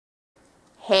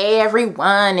Hey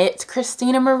everyone, it's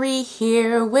Christina Marie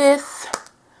here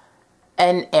with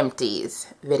an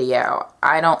Empties video.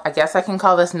 I guess I can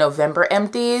call this November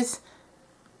Empties.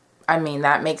 I mean,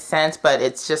 that makes sense, but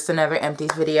it's just another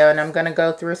Empties video, and I'm gonna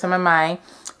go through some of my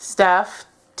stuff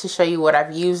to show you what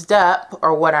I've used up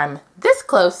or what I'm this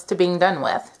close to being done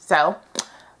with. So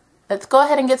let's go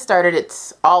ahead and get started.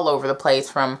 It's all over the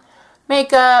place, from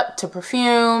makeup to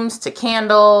perfumes to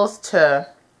candles to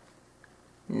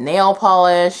nail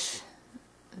polish.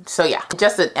 So yeah,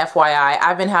 just an FYI,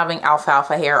 I've been having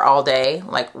alfalfa hair all day.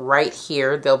 Like right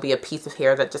here, there'll be a piece of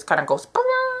hair that just kind of goes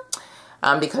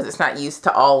because it's not used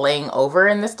to all laying over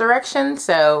in this direction.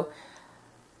 So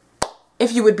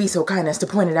if you would be so kind as to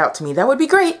point it out to me, that would be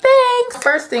great. Thanks.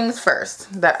 First things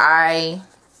first that I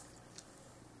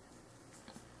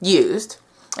used,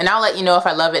 and I'll let you know if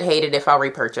I love it, hate it, if I'll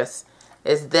repurchase,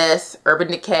 is this Urban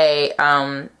Decay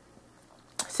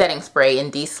setting spray in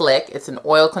De-Slick. It's an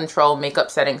oil control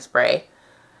makeup setting spray.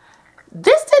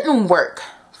 This didn't work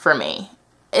for me.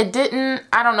 It didn't.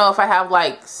 I don't know if I have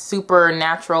like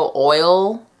supernatural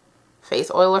oil, face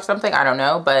oil or something, I don't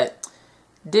know, but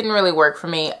didn't really work for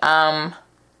me.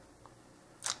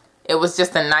 It was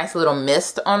just a nice little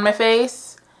mist on my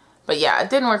face, but yeah, it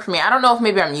didn't work for me. I don't know if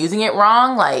maybe I'm using it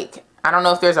wrong. Like, I don't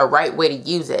know if there's a right way to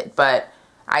use it, but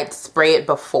I'd spray it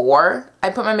before I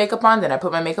put my makeup on, then I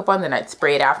put my makeup on, then I'd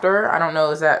spray it after. I don't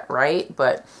know, is that right?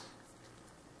 But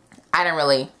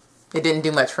it didn't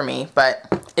do much for me, but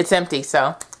it's empty,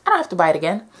 so I don't have to buy it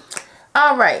again.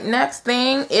 All right, next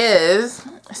thing is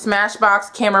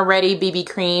Smashbox Camera Ready BB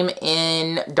Cream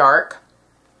in Dark.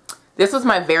 This was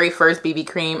my very first BB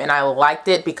cream, and I liked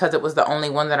it because it was the only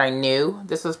one that I knew.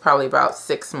 This was probably about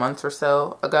 6 months or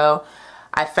so ago.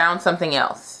 I found something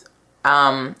else.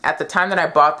 At the time that I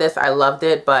bought this, I loved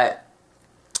it, but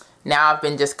now I've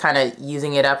been just kind of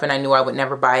using it up, and I knew I would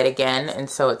never buy it again, and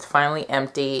so it's finally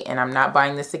empty, and I'm not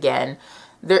buying this again.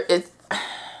 It's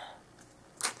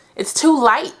too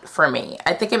light for me.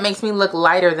 I think it makes me look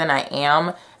lighter than I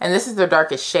am, and this is the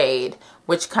darkest shade,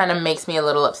 which kind of makes me a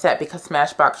little upset because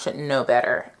Smashbox should know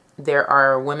better. There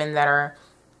are women that are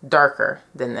darker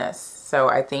than this, so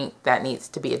I think that needs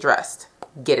to be addressed.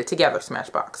 Get it together,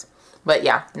 Smashbox. But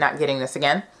yeah, not getting this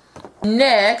again.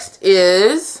 Next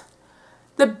is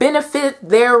the Benefit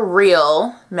They're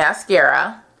Real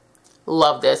mascara.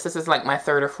 Love this. This is like my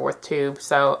 3rd or 4th tube,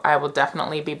 so I will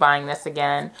definitely be buying this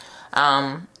again.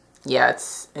 Yeah,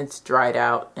 it's dried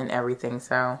out and everything,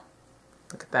 so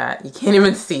look at that. You can't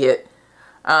even see it.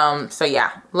 So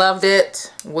yeah, loved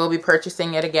it. Will be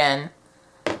purchasing it again.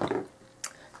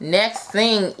 Next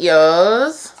thing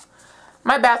is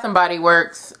my Bath & Body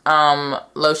Works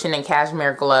Lotion and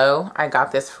Cashmere Glow. I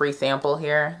got this free sample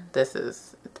here.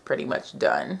 It's pretty much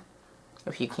done,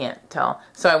 if you can't tell.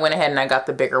 So I went ahead and I got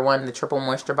the bigger one, the Triple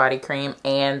Moisture Body Cream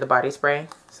and the body spray.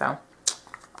 So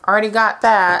already got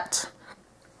that.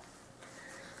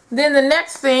 Then the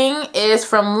next thing is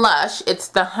from Lush. It's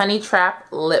the Honey Trap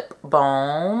Lip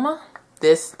Balm.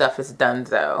 This stuff is done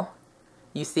though.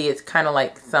 You see it's kind of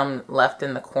like some left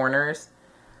in the corners.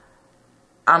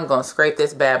 I'm going to scrape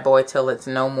this bad boy till it's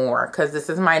no more, because this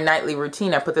is my nightly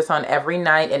routine. I put this on every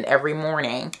night and every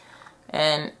morning,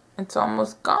 and it's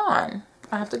almost gone.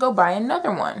 I have to go buy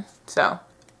another one. So,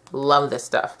 love this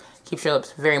stuff. Keeps your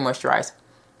lips very moisturized.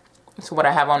 It's what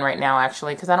I have on right now,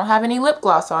 actually, because I don't have any lip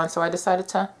gloss on, so I decided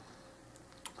to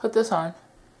put this on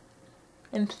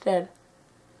instead.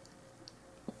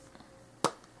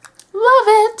 Love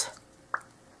it!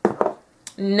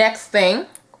 Next thing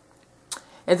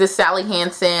is the Sally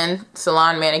Hansen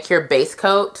Salon Manicure Base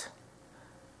Coat.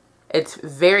 It's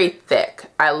very thick.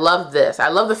 I love this. I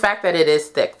love the fact that it is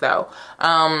thick though.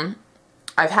 I've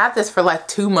had this for like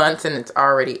 2 months and it's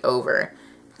already over.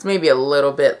 It's maybe a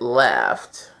little bit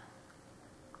left.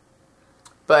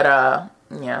 But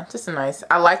yeah, just a nice,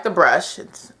 I like the brush.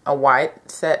 It's a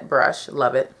white set brush.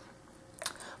 Love it.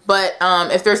 But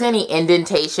if there's any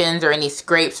indentations or any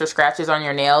scrapes or scratches on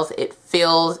your nails, it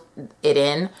fills it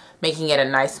in, making it a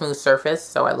nice smooth surface.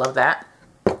 So I love that.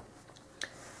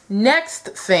 Next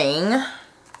thing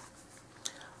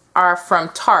are from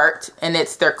Tarte, and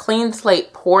it's their Clean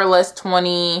Slate Poreless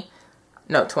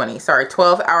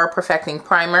 12-hour Perfecting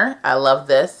Primer. I love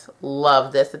this.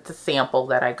 Love this. It's a sample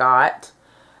that I got.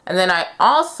 And then I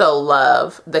also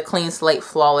love the Clean Slate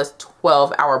Flawless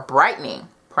 12-hour Brightening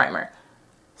Primer.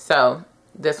 So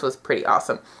this was pretty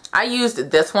awesome. I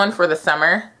used this one for the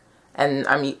summer, and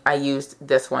I used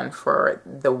this one for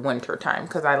the winter time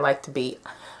because I like to be,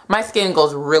 my skin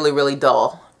goes really, really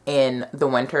dull in the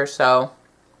winter, so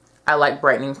I like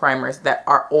brightening primers that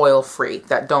are oil free,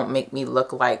 that don't make me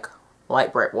look like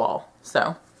light bright wall.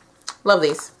 So Love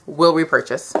these. Will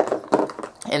repurchase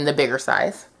in the bigger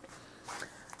size.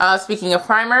 Speaking of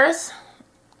primers,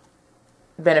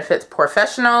 Benefits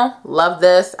Professional. Love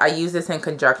this. I use this in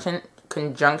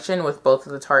conjunction with both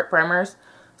of the Tarte primers.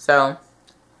 So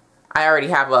I already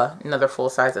have another full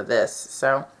size of this.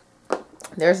 So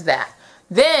there's that.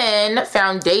 Then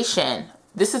foundation.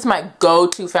 This is my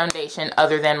go-to foundation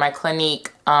other than my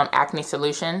Clinique Acne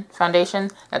Solution foundation.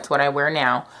 That's what I wear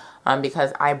now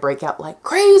because I break out like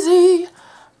crazy.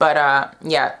 But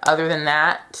yeah, other than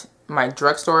that, my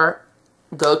drugstore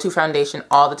go-to foundation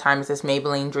all the time is this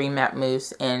Maybelline Dream Matte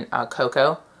Mousse in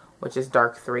Cocoa, which is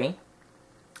dark 3.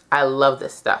 I love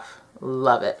this stuff.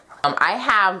 Love it. I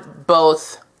have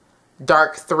both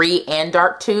dark 3 and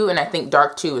dark 2, and I think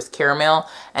dark 2 is caramel,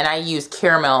 and I use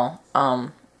caramel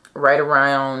right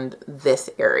around this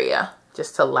area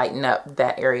just to lighten up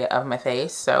that area of my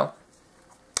face. So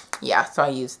yeah, so I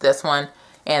use this one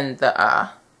and the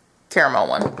caramel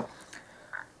one.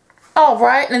 All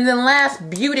right, and then last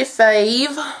beauty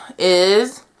fave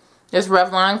is this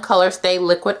Revlon Color Stay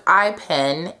Liquid Eye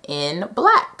Pen in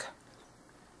black.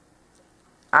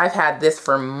 I've had this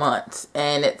for months,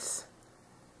 and it's,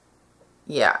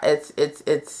 yeah,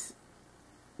 it's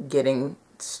getting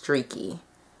streaky.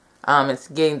 It's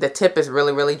getting, the tip is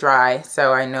really dry,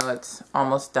 so I know it's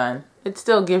almost done. It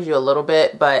still gives you a little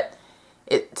bit, but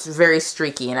it's very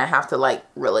streaky, and I have to like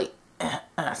really,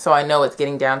 so I know it's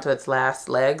getting down to its last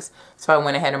legs. So I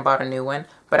went ahead and bought a new one.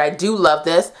 But I do love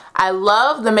this. I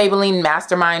love the Maybelline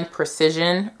Mastermind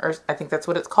Precision, or I think that's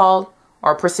what it's called,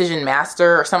 or Precision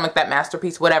Master, or something like that,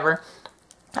 Masterpiece, whatever.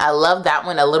 I love that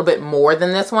one a little bit more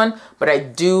than this one, but I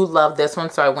do love this one,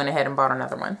 so I went ahead and bought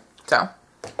another one. So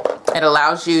it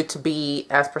allows you to be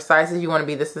as precise as you want to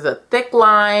be. This is a thick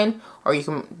line, or you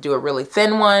can do a really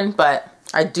thin one, but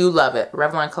I do love it.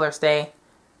 Revlon Color Stay,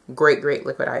 great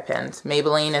liquid eye pens.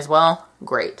 Maybelline as well,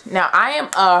 great. Now I am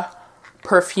a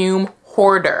perfume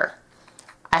hoarder.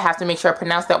 I have to make sure I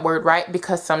pronounce that word right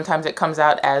because sometimes it comes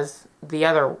out as the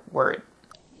other word.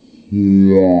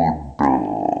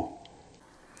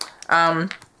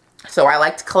 So I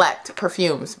like to collect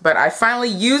perfumes, but I finally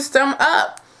used them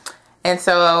up. And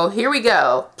so here we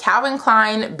go. Calvin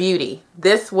Klein Beauty.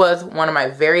 This was one of my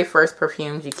very first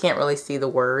perfumes. You can't really see the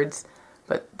words,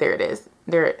 but there it is.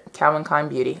 There, Calvin Klein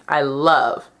Beauty. I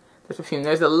love this perfume.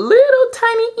 There's a little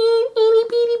tiny itty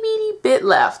bitty bit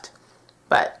left,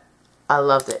 but I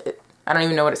loved it. I don't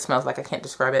even know what it smells like. I can't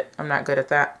describe it. I'm not good at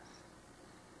that.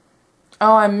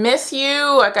 Oh, I miss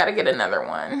you. I gotta get another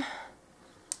one.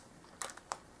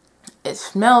 It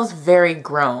smells very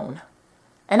grown.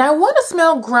 And I want to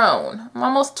smell grown. I'm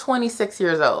almost 26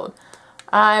 years old.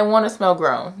 I want to smell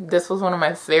grown. This was one of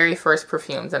my very first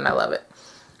perfumes and I love it.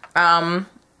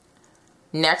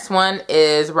 Next one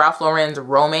is Ralph Lauren's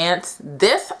Romance.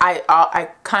 This I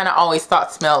kind of always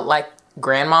thought smelled like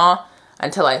grandma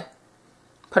until I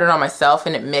put it on myself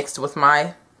and it mixed with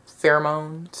my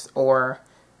pheromones or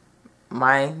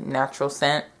my natural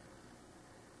scent.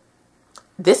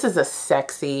 This is a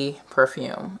sexy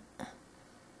perfume.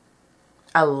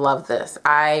 I love this.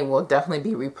 I will definitely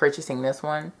be repurchasing this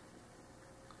one.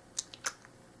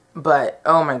 But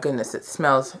oh my goodness, it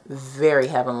smells very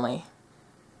heavenly.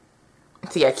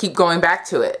 See, I keep going back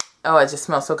to it. Oh, it just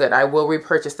smells so good. I will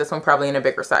repurchase this one probably in a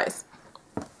bigger size.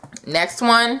 Next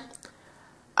one.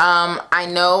 I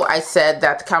know I said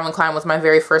that the Calvin Klein was my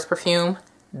very first perfume.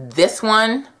 This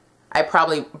one I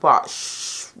probably bought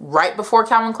right before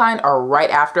Calvin Klein or right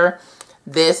after.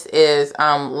 This is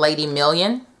Lady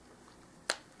Million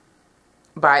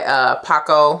by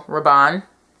Paco Rabanne.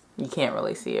 You can't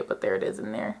really see it, but there it is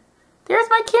in there. There's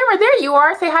my camera. There you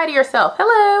are. Say hi to yourself.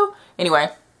 Hello. Anyway,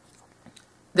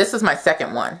 this is my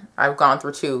second one. I've gone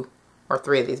through 2 or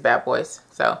 3 of these bad boys.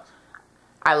 So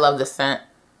I love this scent.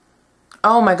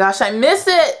 Oh my gosh, I miss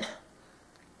it.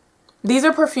 These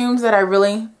are perfumes that I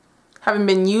really haven't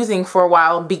been using for a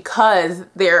while because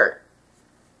they're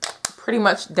pretty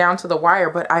much down to the wire.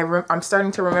 But I'm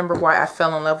starting to remember why I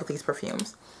fell in love with these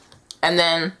perfumes. And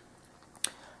then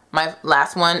my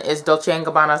last one is Dolce &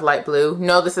 Gabbana's Light Blue.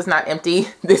 No, this is not empty.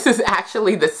 This is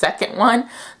actually the second one.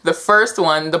 The first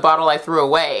one, the bottle I threw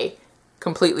away,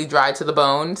 completely dried to the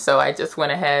bone. So I just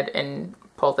went ahead and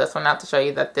pulled this one out to show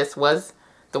you that this was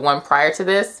the one prior to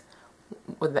this.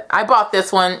 I bought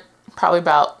this one probably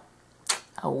about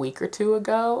a week or 2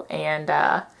 ago. And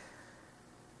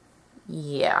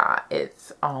yeah,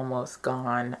 it's almost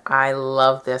gone. I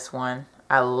love this one.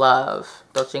 I love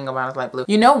Dolce & Gabbana's Light Blue.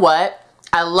 You know what?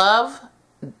 I love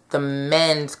the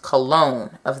men's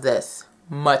cologne of this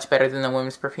much better than the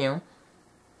women's perfume.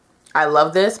 I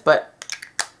love this, but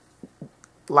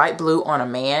light blue on a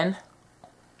man.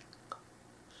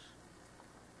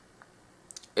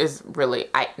 is really,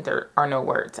 there are no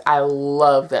words. I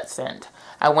love that scent.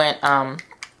 I went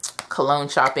cologne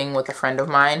shopping with a friend of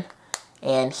mine,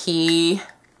 and he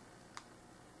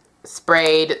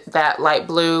sprayed that light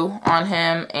blue on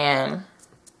him, and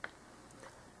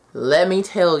let me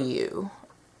tell you,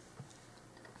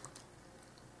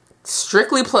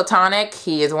 strictly platonic,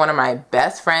 he is one of my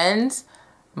best friends,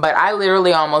 but I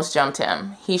literally almost jumped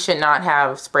him. He should not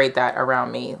have sprayed that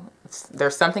around me.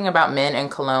 There's something about men and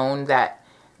cologne that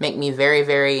make me very,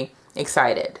 very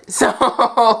excited. So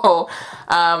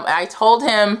I told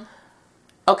him,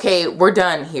 okay, we're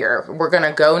done here. We're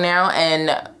gonna go now,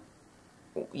 and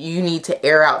you need to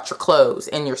air out your clothes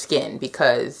and your skin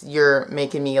because you're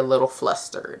making me a little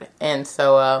flustered. And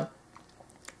so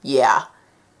yeah,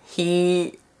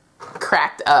 he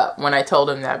cracked up when I told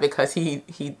him that, because he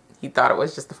thought it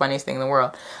was just the funniest thing in the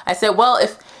world. I said, well,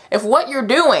 if what you're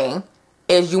doing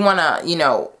is you want to, you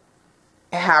know,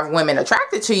 have women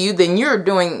attracted to you, then you're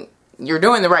doing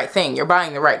the right thing. You're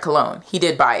buying the right cologne. He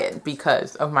did buy it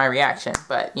because of my reaction,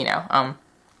 but you know,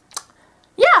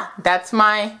 yeah, that's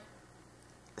my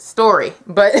story.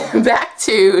 But back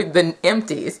to the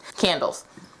Empties candles.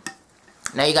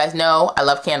 Now you guys know I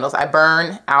love candles. I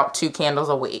burn out 2 candles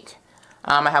a week.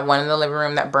 I have one in the living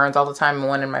room that burns all the time, and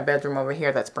one in my bedroom over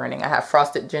here that's burning. I have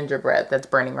frosted gingerbread that's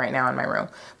burning right now in my room.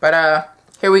 But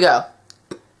here we go.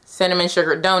 Cinnamon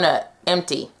sugar donut,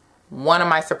 empty. One of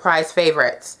my surprise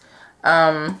favorites.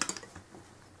 Pumpkin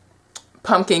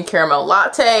caramel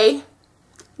latte,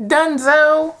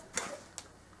 Dunzo.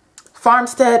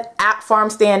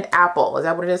 Farmstand apple. Is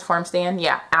that what it is? Farmstand?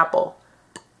 Yeah, apple.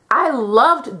 I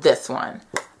loved this one.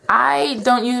 I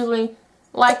don't usually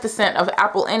like the scent of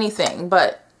apple anything,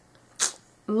 but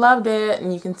loved it.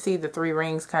 And you can see the 3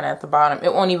 rings kind of at the bottom.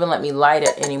 It won't even let me light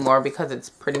it anymore because it's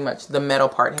pretty much the metal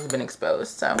part has been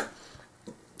exposed. So,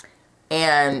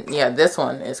 and yeah, this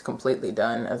one is completely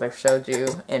done, as I've showed you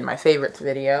in my favorites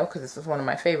video, because this is one of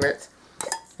my favorites.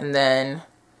 And then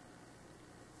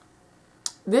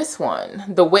this one,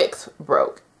 the wicks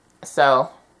broke, so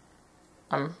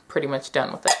I'm pretty much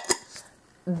done with it.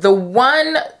 The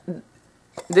one,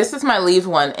 this is my leaves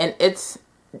one, and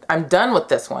I'm done with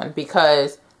this one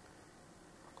because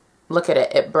look at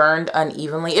it. It burned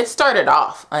unevenly. It started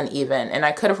off uneven, and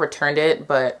I could have returned it,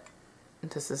 but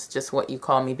this is just what you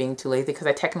call me being too lazy, because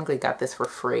I technically got this for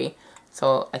free,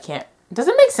 so I can't. Does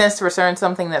it make sense to return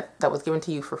something that was given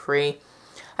to you for free?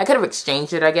 I could have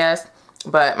exchanged it, I guess,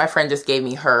 but my friend just gave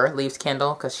me her leaves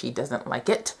candle because she doesn't like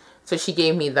it, so she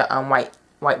gave me the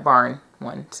white barn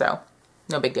one, so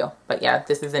no big deal. But yeah,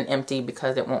 this is an empty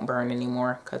because it won't burn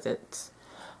anymore because it's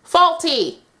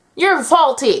faulty. You're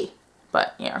faulty.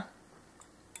 But yeah,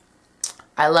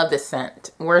 I love this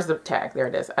scent. Where's the tag? There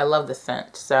it is. I love this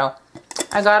scent, so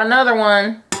I got another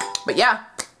one. But yeah,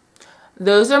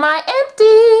 those are my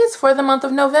empties for the month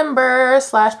of November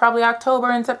 / probably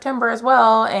October and September as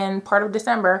well, and part of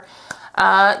December.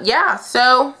 Yeah,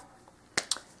 so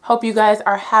hope you guys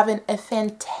are having a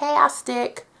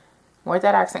fantastic, where'd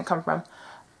that accent come from,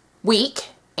 week,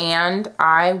 and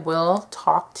I will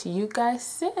talk to you guys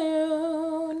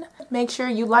soon. Make sure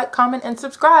you like, comment, and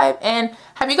subscribe. And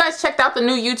have you guys checked out the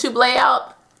new YouTube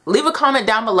layout? Leave a comment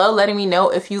down below letting me know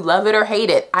if you love it or hate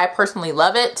it. I personally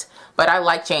love it, but I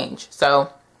like change,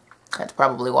 so that's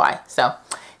probably why. So,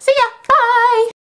 see ya!